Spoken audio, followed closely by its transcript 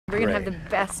We're gonna have the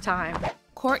best time.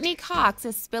 Courteney Cox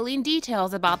is spilling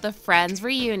details about the Friends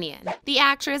reunion. The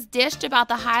actress dished about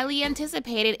the highly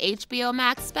anticipated HBO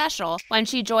Max special when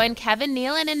she joined Kevin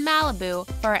Nealon in Malibu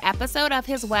for an episode of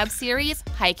his web series,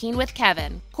 Hiking with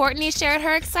Kevin. Courtney shared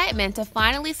her excitement to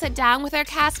finally sit down with her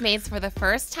castmates for the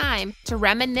first time to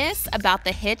reminisce about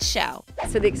the hit show.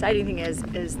 So the exciting thing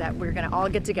is that we're gonna all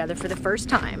get together for the first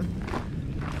time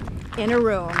in a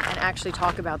room and actually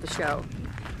talk about the show.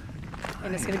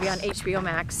 And it's going to be on HBO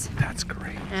Max. That's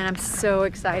great. And I'm so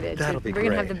excited. That'll be great. We're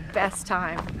going to have the best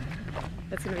time.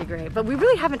 That's going to be great. But we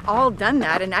really haven't all done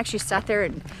that and actually sat there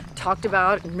and talked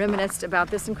about and reminisced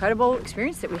about this incredible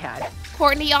experience that we had.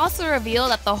 Courtney also revealed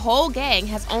that the whole gang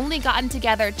has only gotten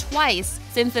together twice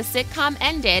since the sitcom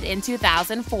ended in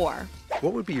 2004.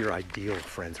 What would be your ideal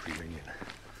Friends reunion?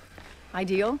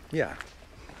 Ideal? Yeah.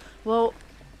 Well,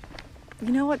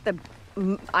 you know what the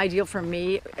ideal for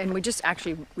me, and we just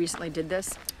actually recently did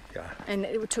this. Yeah. And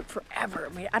it took forever.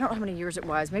 I mean, I don't know how many years it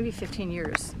was, maybe 15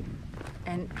 years.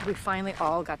 And we finally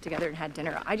all got together and had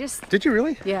dinner. Did you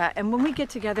really? Yeah, and when we get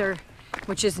together,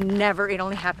 which is never, it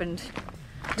only happened,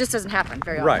 it just doesn't happen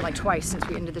very often, right. Like twice since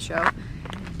we ended the show.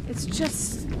 It's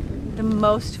just the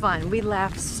most fun. We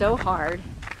laughed so hard.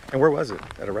 And where was it?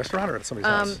 At a restaurant or at somebody's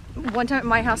house? One time at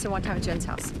my house and one time at Jen's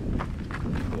house.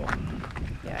 Cool.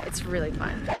 Yeah, it's really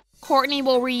fun. Courtney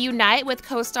will reunite with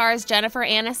co-stars Jennifer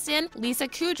Aniston, Lisa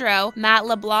Kudrow, Matt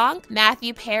LeBlanc,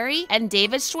 Matthew Perry, and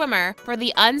David Schwimmer for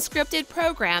the unscripted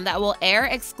program that will air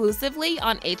exclusively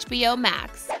on HBO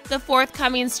Max. The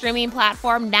forthcoming streaming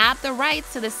platform nabbed the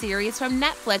rights to the series from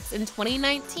Netflix in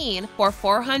 2019 for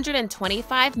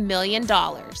 $425 million.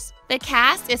 The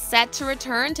cast is set to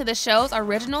return to the show's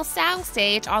original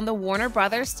soundstage on the Warner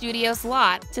Brothers Studios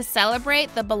lot to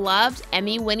celebrate the beloved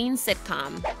Emmy-winning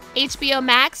sitcom. HBO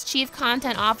Max Chief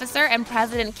Content Officer and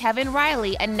President Kevin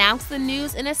Riley announced the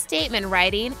news in a statement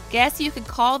writing, "Guess you could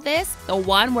call this the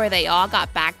one where they all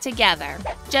got back together."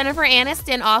 Jennifer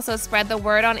Aniston also spread the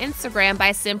word on Instagram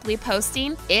by simply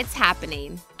posting, "It's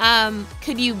happening."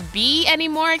 Could you be any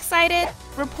more excited?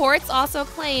 Reports also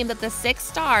claim that the 6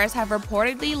 stars have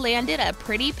reportedly landed a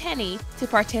pretty penny to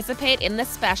participate in the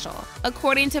special.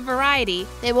 According to Variety,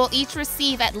 they will each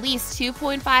receive at least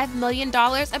 $2.5 million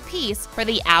apiece for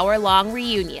the hour-long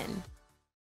reunion.